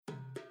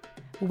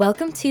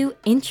Welcome to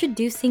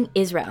Introducing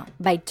Israel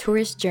by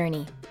Tourist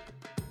Journey.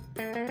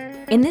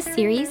 In this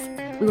series,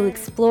 we will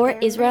explore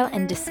Israel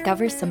and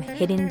discover some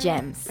hidden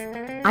gems.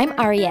 I'm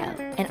Arielle,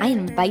 and I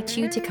invite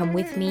you to come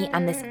with me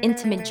on this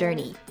intimate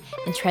journey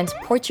and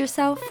transport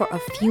yourself for a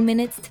few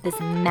minutes to this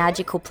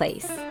magical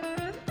place.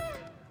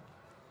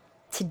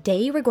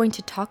 Today, we're going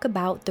to talk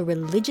about the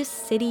religious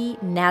city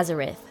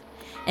Nazareth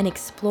and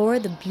explore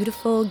the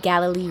beautiful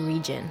Galilee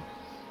region.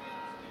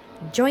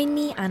 Join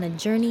me on a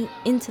journey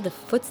into the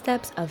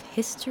footsteps of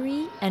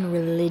history and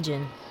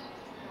religion.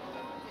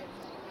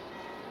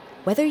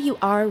 Whether you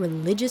are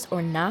religious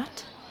or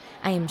not,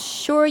 I am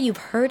sure you've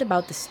heard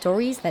about the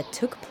stories that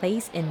took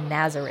place in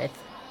Nazareth.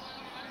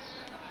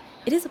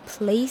 It is a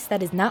place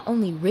that is not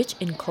only rich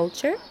in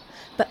culture,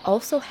 but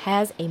also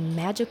has a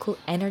magical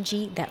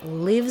energy that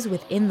lives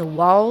within the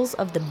walls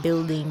of the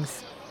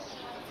buildings.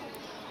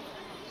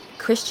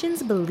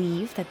 Christians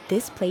believe that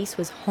this place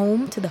was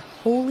home to the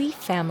Holy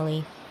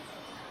Family.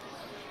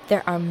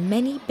 There are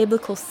many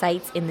biblical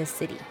sites in this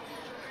city.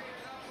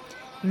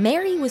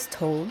 Mary was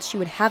told she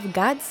would have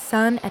God's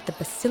Son at the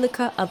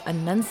Basilica of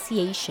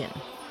Annunciation.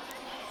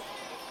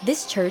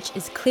 This church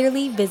is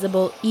clearly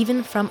visible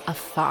even from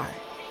afar.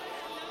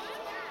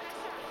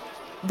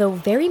 Though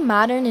very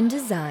modern in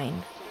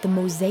design, the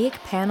mosaic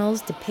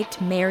panels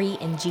depict Mary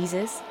and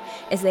Jesus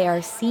as they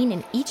are seen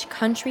in each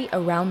country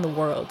around the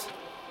world.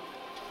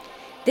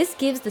 This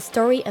gives the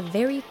story a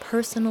very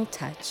personal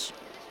touch.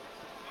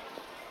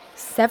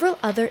 Several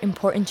other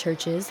important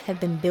churches have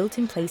been built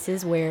in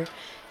places where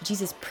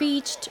Jesus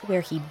preached, where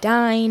he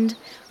dined,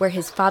 where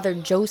his father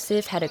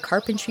Joseph had a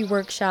carpentry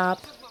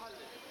workshop.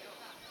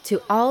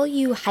 To all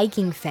you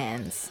hiking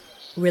fans,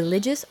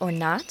 religious or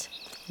not,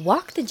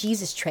 walk the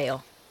Jesus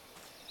Trail.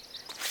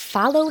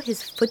 Follow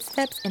his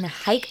footsteps in a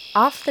hike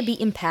off the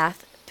beaten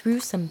path through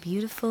some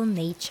beautiful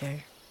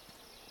nature.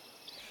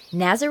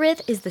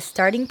 Nazareth is the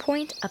starting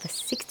point of a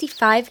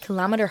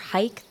 65-kilometer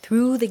hike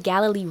through the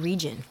Galilee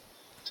region.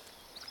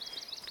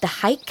 The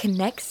hike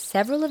connects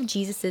several of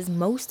Jesus'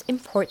 most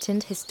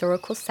important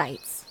historical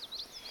sites.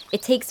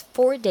 It takes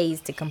 4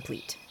 days to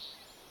complete.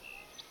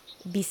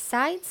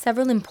 Besides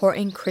several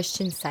important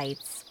Christian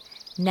sites,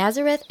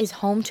 Nazareth is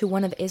home to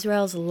one of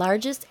Israel's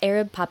largest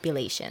Arab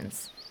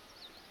populations.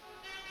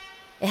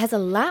 It has a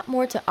lot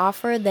more to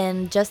offer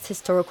than just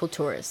historical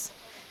tours,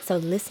 so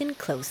listen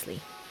closely.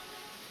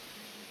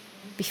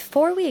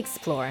 Before we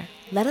explore,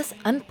 let us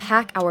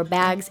unpack our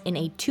bags in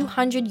a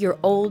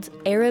 200-year-old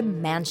Arab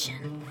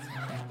mansion.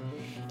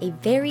 A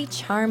very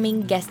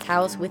charming guest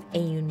house with a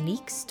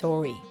unique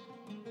story.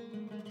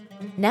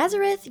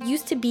 Nazareth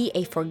used to be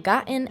a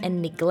forgotten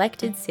and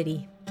neglected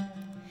city.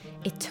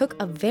 It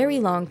took a very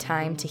long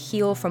time to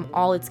heal from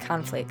all its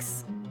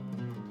conflicts.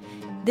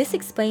 This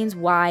explains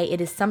why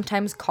it is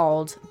sometimes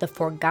called the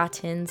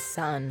Forgotten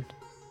Son.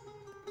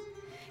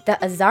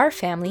 The Azar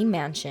family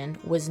mansion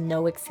was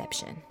no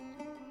exception.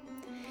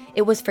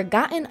 It was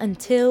forgotten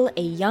until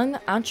a young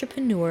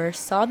entrepreneur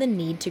saw the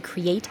need to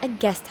create a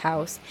guest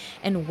house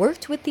and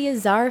worked with the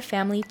Azar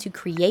family to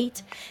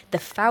create the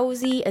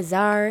Fauzi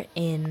Azar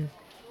Inn.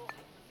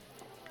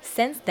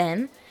 Since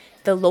then,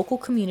 the local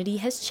community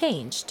has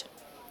changed.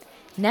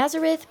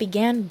 Nazareth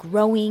began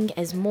growing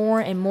as more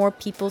and more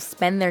people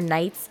spend their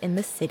nights in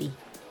the city.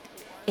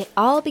 It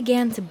all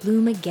began to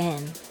bloom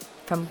again,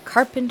 from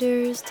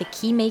carpenters to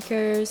key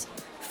makers,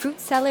 fruit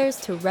sellers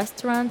to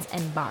restaurants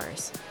and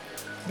bars.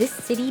 This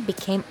city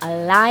became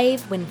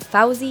alive when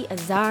Fauzi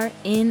Azar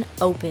Inn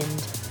opened.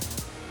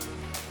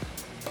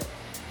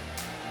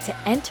 To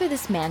enter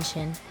this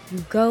mansion, you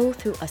go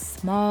through a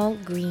small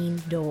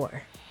green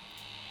door.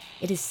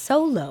 It is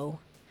so low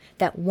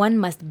that one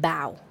must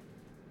bow.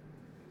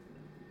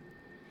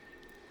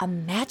 A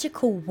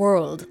magical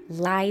world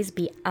lies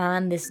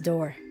beyond this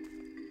door.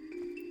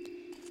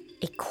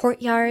 A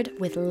courtyard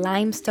with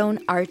limestone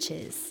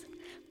arches,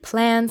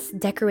 plants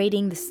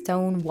decorating the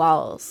stone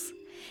walls,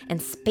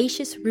 and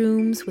spacious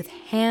rooms with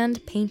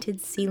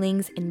hand-painted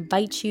ceilings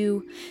invite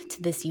you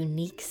to this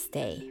unique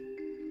stay.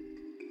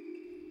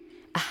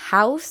 A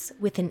house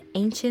with an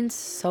ancient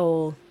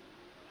soul.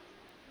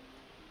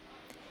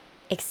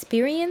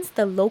 Experience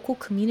the local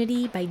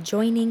community by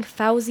joining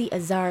Fauzi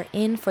Azar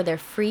Inn for their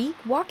free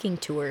walking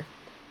tour.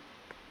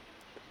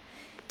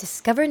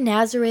 Discover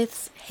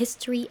Nazareth's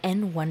history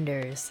and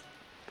wonders.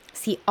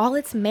 See all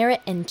its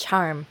merit and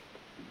charm.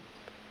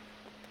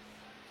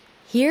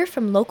 Hear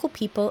from local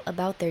people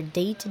about their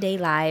day-to-day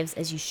lives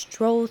as you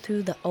stroll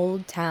through the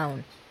old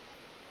town.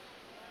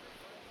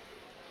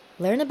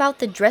 Learn about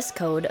the dress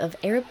code of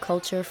Arab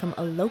culture from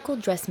a local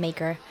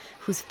dressmaker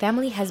whose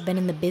family has been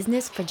in the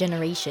business for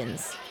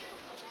generations.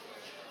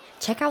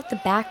 Check out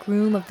the back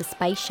room of the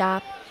spice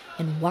shop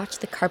and watch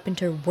the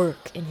carpenter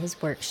work in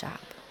his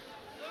workshop.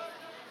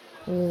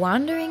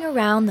 Wandering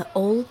around the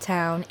old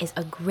town is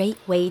a great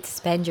way to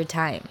spend your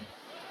time.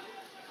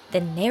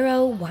 The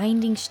narrow,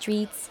 winding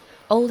streets,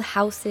 old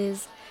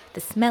houses, the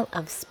smell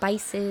of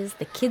spices,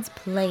 the kids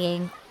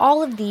playing,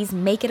 all of these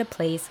make it a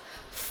place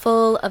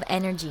full of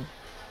energy.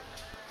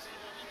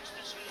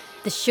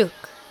 The shuk,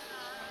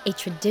 a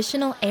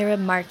traditional Arab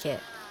market,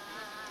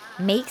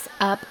 makes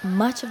up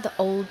much of the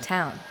old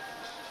town.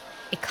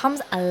 It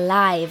comes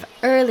alive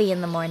early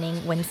in the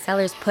morning when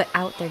sellers put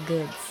out their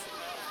goods.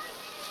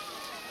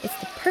 It's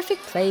the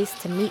perfect place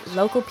to meet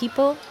local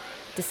people,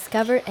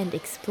 discover and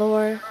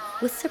explore,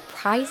 with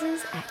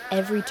surprises at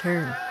every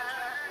turn.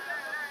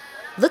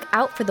 Look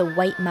out for the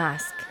white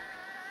mosque,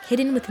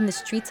 hidden within the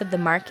streets of the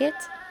market,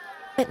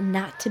 but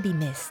not to be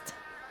missed.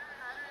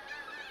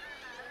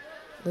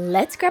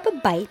 Let's grab a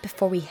bite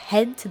before we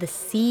head to the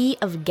Sea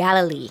of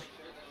Galilee.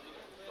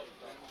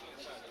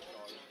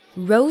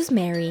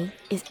 Rosemary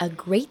is a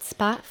great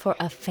spot for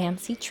a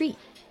fancy treat.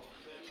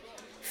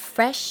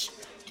 Fresh,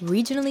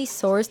 regionally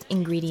sourced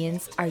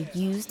ingredients are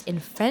used in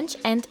French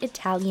and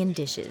Italian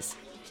dishes.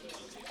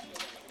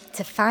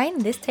 To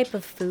find this type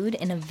of food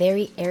in a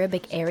very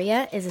Arabic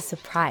area is a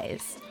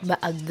surprise, but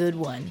a good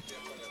one.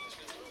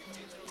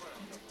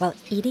 While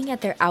eating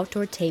at their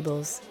outdoor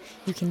tables,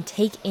 you can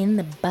take in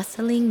the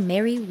bustling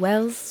Mary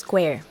Wells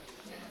Square.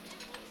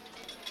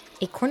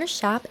 A corner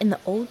shop in the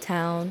old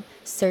town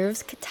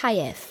serves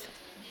katayef,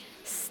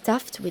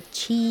 stuffed with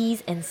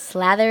cheese and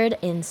slathered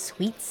in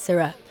sweet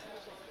syrup.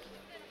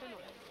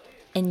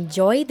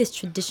 Enjoy this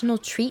traditional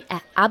treat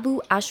at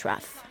Abu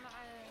Ashraf.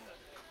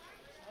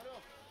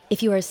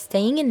 If you are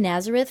staying in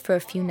Nazareth for a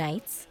few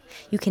nights,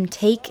 you can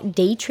take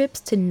day trips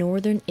to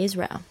northern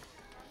Israel.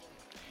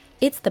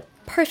 It's the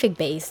perfect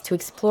base to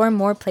explore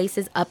more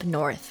places up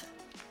north.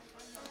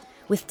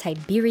 With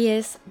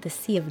Tiberias, the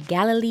Sea of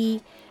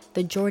Galilee,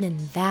 the Jordan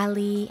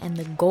Valley, and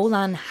the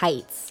Golan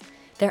Heights,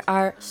 there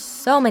are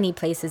so many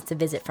places to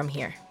visit from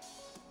here.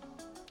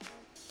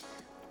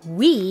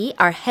 We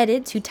are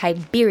headed to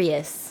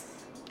Tiberias.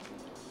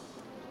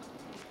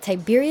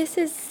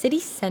 Tiberias' city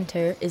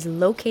center is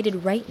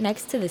located right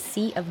next to the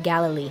Sea of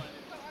Galilee.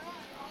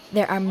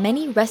 There are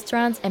many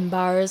restaurants and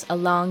bars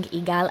along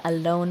Igal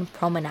Alon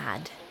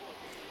Promenade,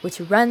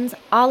 which runs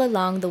all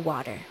along the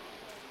water.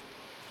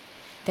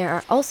 There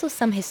are also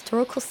some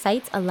historical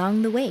sites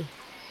along the way.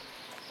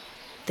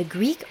 The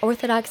Greek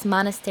Orthodox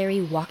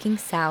monastery walking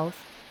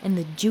south and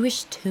the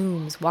Jewish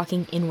tombs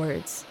walking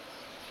inwards.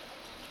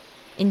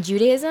 In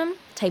Judaism,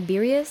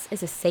 Tiberias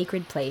is a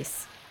sacred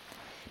place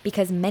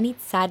because many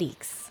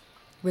tzaddiks,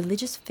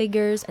 religious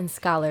figures and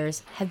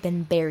scholars, have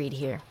been buried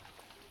here.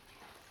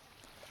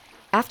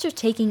 After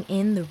taking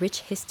in the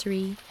rich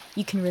history,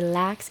 you can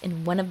relax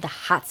in one of the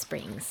hot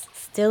springs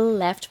still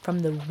left from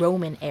the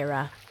Roman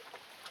era.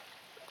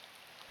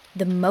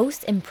 The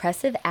most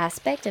impressive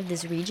aspect of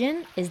this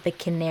region is the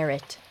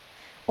Kinneret,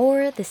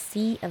 or the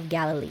Sea of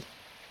Galilee.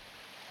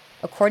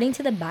 According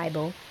to the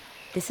Bible,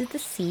 this is the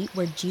sea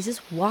where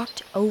Jesus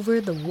walked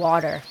over the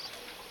water.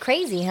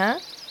 Crazy, huh?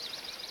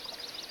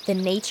 The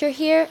nature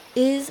here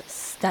is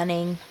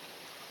stunning.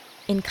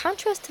 In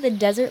contrast to the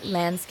desert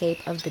landscape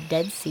of the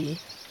Dead Sea,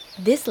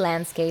 this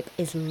landscape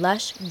is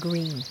lush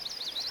green,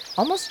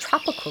 almost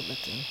tropical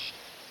looking.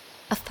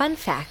 A fun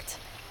fact,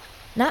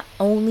 not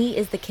only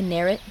is the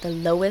Kinneret the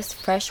lowest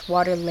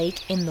freshwater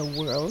lake in the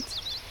world,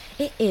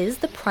 it is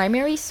the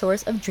primary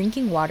source of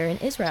drinking water in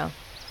Israel.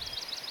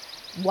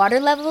 Water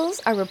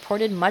levels are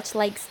reported much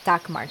like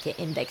stock market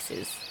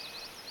indexes.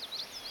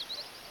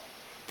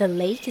 The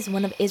lake is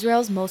one of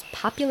Israel's most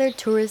popular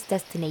tourist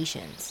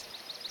destinations,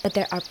 but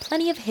there are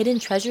plenty of hidden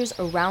treasures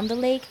around the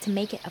lake to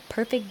make it a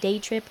perfect day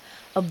trip,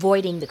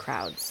 avoiding the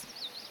crowds.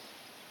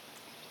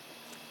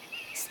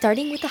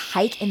 Starting with a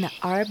hike in the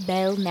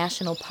allllll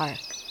National Park,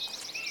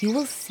 you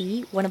will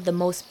see one of the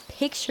most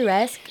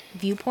picturesque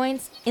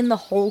viewpoints in the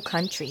whole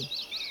country.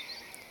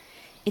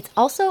 It's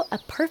also a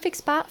perfect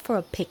spot for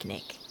a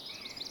picnic.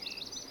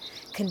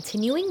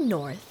 Continuing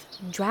north,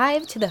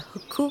 drive to the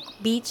Hukuk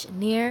beach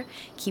near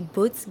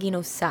Kibbutz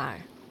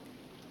Ginosar.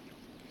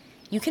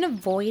 You can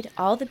avoid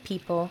all the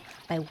people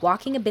by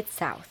walking a bit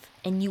south,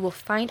 and you will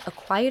find a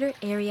quieter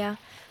area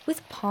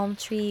with palm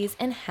trees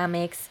and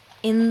hammocks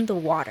in the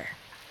water.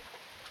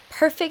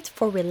 Perfect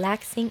for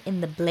relaxing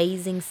in the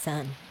blazing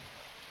sun.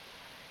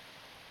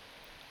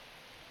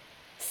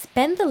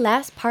 Spend the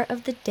last part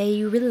of the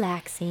day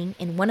relaxing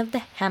in one of the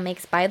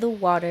hammocks by the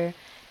water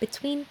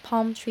between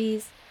palm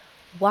trees,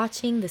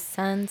 watching the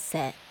sun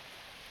set.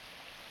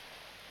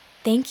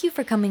 Thank you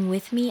for coming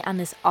with me on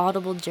this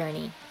audible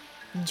journey.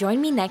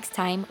 Join me next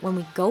time when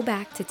we go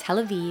back to Tel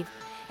Aviv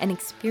and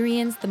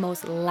experience the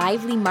most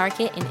lively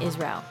market in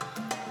Israel,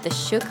 the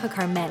Shuk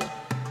HaCarmel,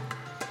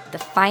 the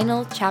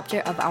final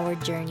chapter of our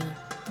journey.